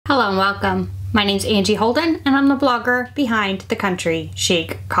Hello and welcome. My name's Angie Holden and I'm the blogger behind the Country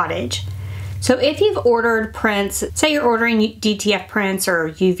Chic Cottage. So if you've ordered prints, say you're ordering DTF prints or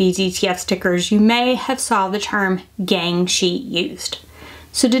UV DTF stickers, you may have saw the term gang sheet used.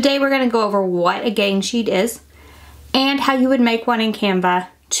 So today we're going to go over what a gang sheet is and how you would make one in Canva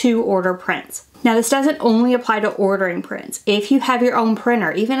to order prints. Now this doesn't only apply to ordering prints. If you have your own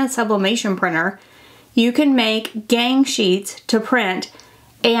printer, even a sublimation printer, you can make gang sheets to print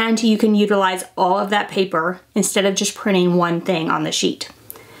and you can utilize all of that paper instead of just printing one thing on the sheet.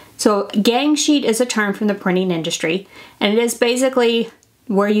 So gang sheet is a term from the printing industry, and it is basically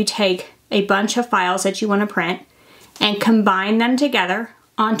where you take a bunch of files that you want to print and combine them together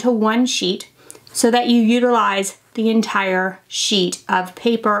onto one sheet so that you utilize the entire sheet of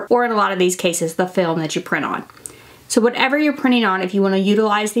paper, or in a lot of these cases, the film that you print on. So whatever you're printing on, if you want to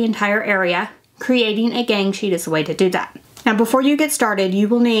utilize the entire area, creating a gang sheet is the way to do that. Now before you get started, you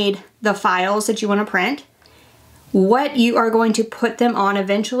will need the files that you want to print, what you are going to put them on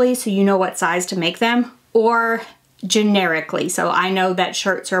eventually so you know what size to make them, or generically. So I know that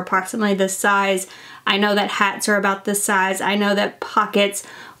shirts are approximately this size, I know that hats are about this size, I know that pockets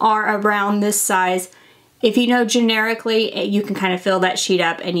are around this size. If you know generically, you can kind of fill that sheet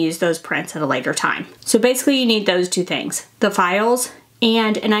up and use those prints at a later time. So basically you need those two things, the files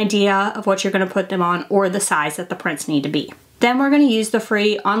and an idea of what you're going to put them on or the size that the prints need to be. Then we're going to use the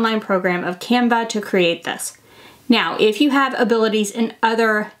free online program of Canva to create this. Now, if you have abilities in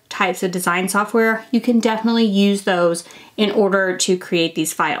other types of design software, you can definitely use those in order to create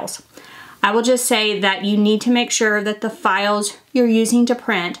these files. I will just say that you need to make sure that the files you're using to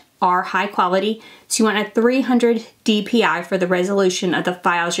print are high quality. So you want a 300 dpi for the resolution of the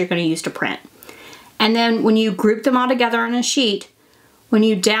files you're going to use to print. And then when you group them all together on a sheet, when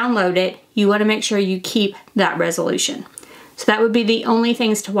you download it, you want to make sure you keep that resolution. So that would be the only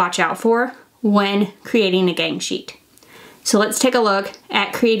things to watch out for when creating a gang sheet. So let's take a look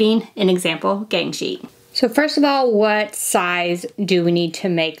at creating an example gang sheet. So first of all, what size do we need to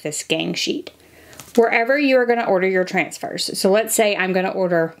make this gang sheet? Wherever you are going to order your transfers. So let's say I'm going to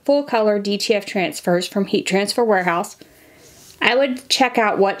order full color DTF transfers from Heat Transfer Warehouse. I would check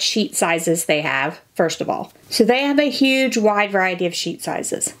out what sheet sizes they have, first of all. So they have a huge wide variety of sheet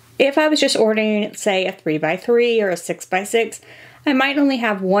sizes. If I was just ordering, say, a 3x3 or a 6x6, I might only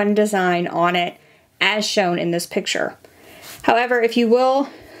have one design on it as shown in this picture. However, if you will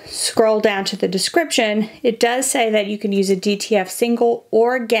scroll down to the description, it does say that you can use a DTF single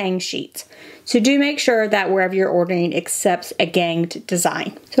or gang sheets. So do make sure that wherever you're ordering accepts a ganged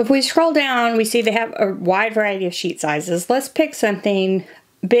design. So if we scroll down, we see they have a wide variety of sheet sizes. Let's pick something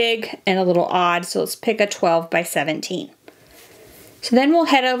big and a little odd. So let's pick a 12x17. So then we'll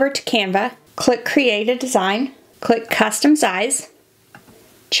head over to Canva, click Create a Design, click Custom Size,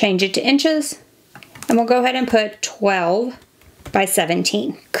 change it to inches, and we'll go ahead and put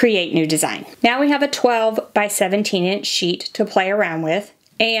 12x17. Create new design. Now we have a 12x17 inch sheet to play around with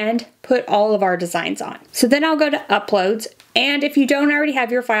and put all of our designs on. So then I'll go to Uploads, and if you don't already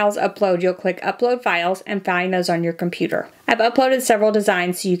have your files upload, you'll click Upload Files and find those on your computer. I've uploaded several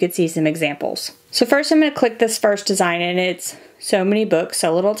designs so you could see some examples. So first I'm going to click this first design, and it's so many books,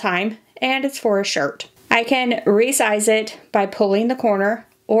 so little time, and it's for a shirt. I can resize it by pulling the corner,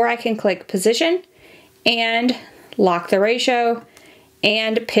 or I can click Position and lock the ratio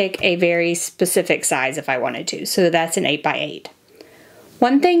and pick a very specific size if I wanted to. So that's an 8x8.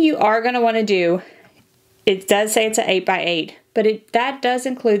 One thing you are going to want to do, it does say it's an 8x8, but that does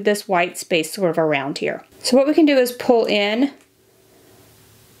include this white space sort of around here. So what we can do is pull in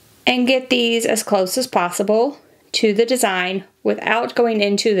and get these as close as possible to the design without going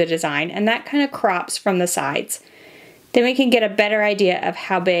into the design, and that kind of crops from the sides. Then we can get a better idea of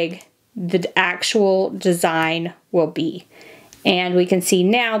how big the actual design will be. And we can see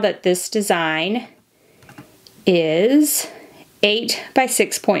now that this design is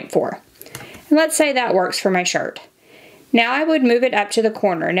 8x6.4. And let's say that works for my shirt. Now I would move it up to the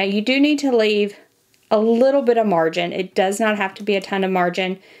corner. Now you do need to leave a little bit of margin. It does not have to be a ton of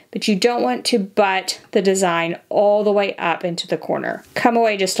margin, but you don't want to butt the design all the way up into the corner. Come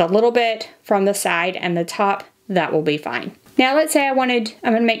away just a little bit from the side and the top, that will be fine. Now let's say I'm going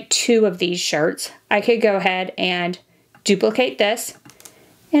to make 2 of these shirts. I could go ahead and duplicate this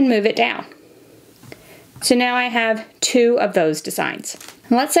and move it down. So now I have 2 of those designs.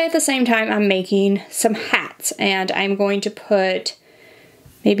 And let's say at the same time I'm making some hats, and I'm going to put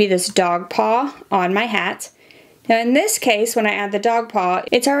maybe this dog paw on my hats. Now in this case, when I add the dog paw,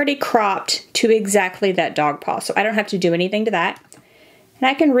 it's already cropped to exactly that dog paw, so I don't have to do anything to that. And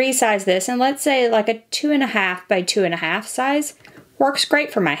I can resize this, and let's say like a 2.5 by 2.5 size works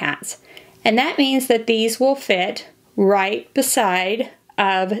great for my hats. And that means that these will fit right beside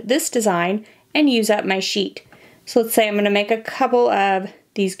of this design and use up my sheet. So let's say I'm going to make a couple of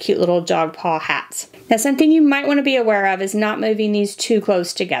these cute little dog paw hats. Now something you might want to be aware of is not moving these too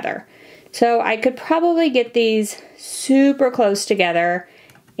close together. So I could probably get these super close together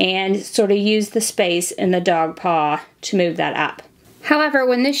and sort of use the space in the dog paw to move that up. However,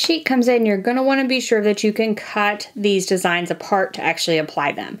 when this sheet comes in, you're going to want to be sure that you can cut these designs apart to actually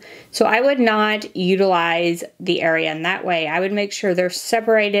apply them. So I would not utilize the area in that way. I would make sure they're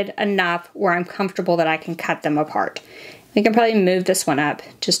separated enough where I'm comfortable that I can cut them apart. We can probably move this one up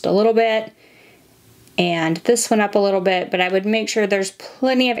just a little bit and this one up a little bit, but I would make sure there's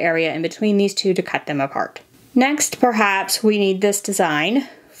plenty of area in between these two to cut them apart. Next, perhaps we need this design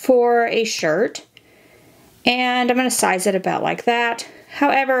for a shirt. And I'm going to size it about like that.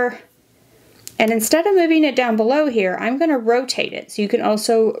 However, and instead of moving it down below here, I'm going to rotate it. So you can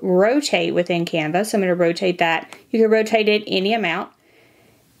also rotate within Canva. So I'm going to rotate that. You can rotate it any amount.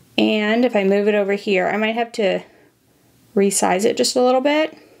 And if I move it over here, I might have to resize it just a little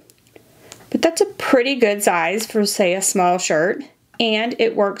bit. But that's a pretty good size for, say, a small shirt. And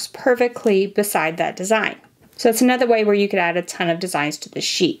it works perfectly beside that design. So that's another way where you could add a ton of designs to the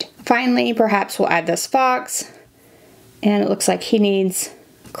sheet. Finally, perhaps we'll add this fox. And it looks like he needs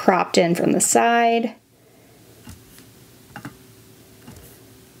cropped in from the side.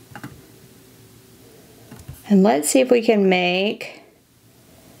 And let's see if we can make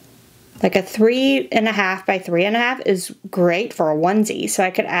like a 3.5 by 3.5 is great for a onesie. So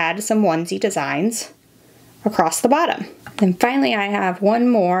I could add some onesie designs across the bottom. And finally, I have one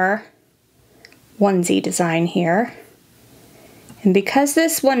more onesie design here. And because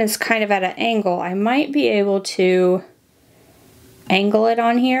this one is kind of at an angle, I might be able to angle it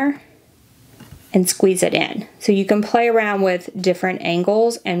on here and squeeze it in. So you can play around with different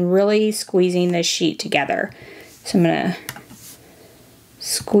angles and really squeezing this sheet together. So I'm gonna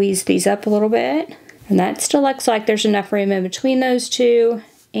squeeze these up a little bit. And that still looks like there's enough room in between those two.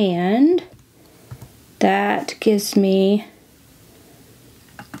 And that gives me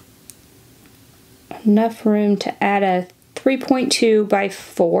enough room to add a 3.2 by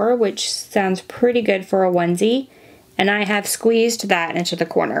 4, which sounds pretty good for a onesie, and I have squeezed that into the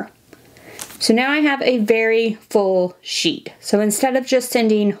corner. So now I have a very full sheet. So instead of just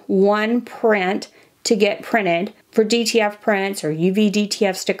sending one print to get printed for DTF prints or UV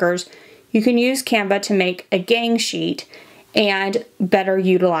DTF stickers, you can use Canva to make a gang sheet and better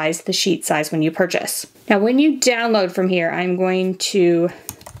utilize the sheet size when you purchase. Now when you download from here, I'm going to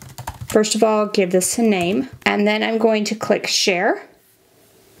first of all, give this a name, and then I'm going to click Share,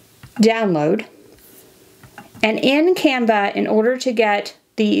 Download, and in Canva, in order to get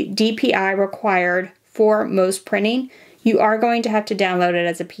the DPI required for most printing, you are going to have to download it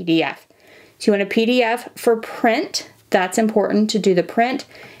as a PDF. So you want a PDF for print, that's important to do the print,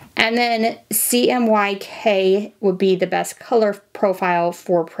 and then CMYK would be the best color profile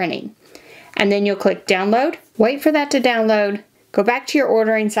for printing. And then you'll click Download, wait for that to download, go back to your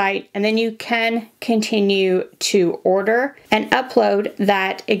ordering site, and then you can continue to order and upload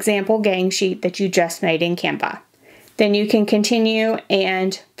that example gang sheet that you just made in Canva. Then you can continue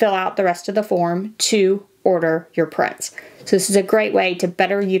and fill out the rest of the form to order your prints. So this is a great way to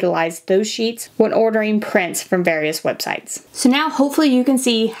better utilize those sheets when ordering prints from various websites. So now hopefully you can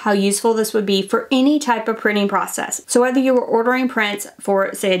see how useful this would be for any type of printing process. So whether you were ordering prints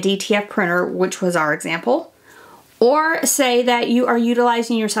for, say, a DTF printer, which was our example, or say that you are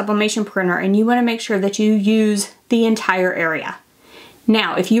utilizing your sublimation printer and you want to make sure that you use the entire area.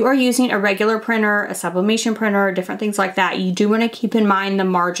 Now, if you are using a regular printer, a sublimation printer, different things like that, you do want to keep in mind the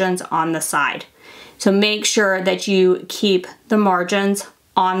margins on the side. So make sure that you keep the margins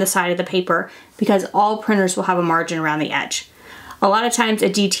on the side of the paper because all printers will have a margin around the edge. A lot of times a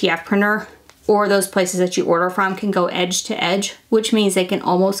DTF printer or those places that you order from can go edge to edge, which means they can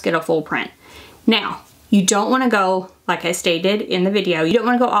almost get a full print. Now, you don't want to go, like I stated in the video, you don't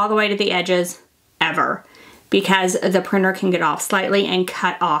want to go all the way to the edges ever because the printer can get off slightly and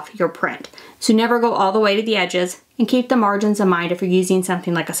cut off your print. So never go all the way to the edges and keep the margins in mind if you're using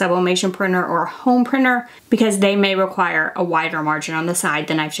something like a sublimation printer or a home printer because they may require a wider margin on the side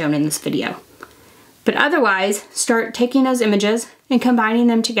than I've shown in this video. But otherwise, start taking those images and combining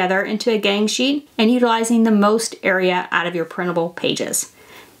them together into a gang sheet and utilizing the most area out of your printable pages.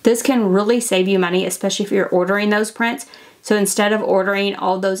 This can really save you money, especially if you're ordering those prints. So instead of ordering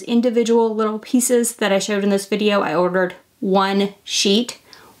all those individual little pieces that I showed in this video, I ordered one sheet,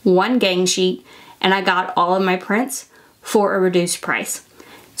 one gang sheet, and I got all of my prints for a reduced price.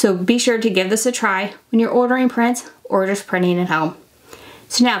 So be sure to give this a try when you're ordering prints or just printing at home.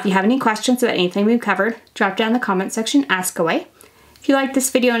 So now if you have any questions about anything we've covered, drop down in the comment section, ask away. If you liked this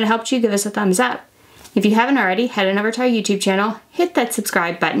video and it helped you, give us a thumbs up. If you haven't already, head on over to our YouTube channel, hit that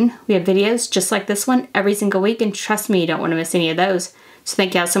subscribe button. We have videos just like this one every single week, and trust me, you don't want to miss any of those. So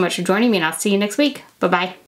thank you all so much for joining me, and I'll see you next week. Bye-bye.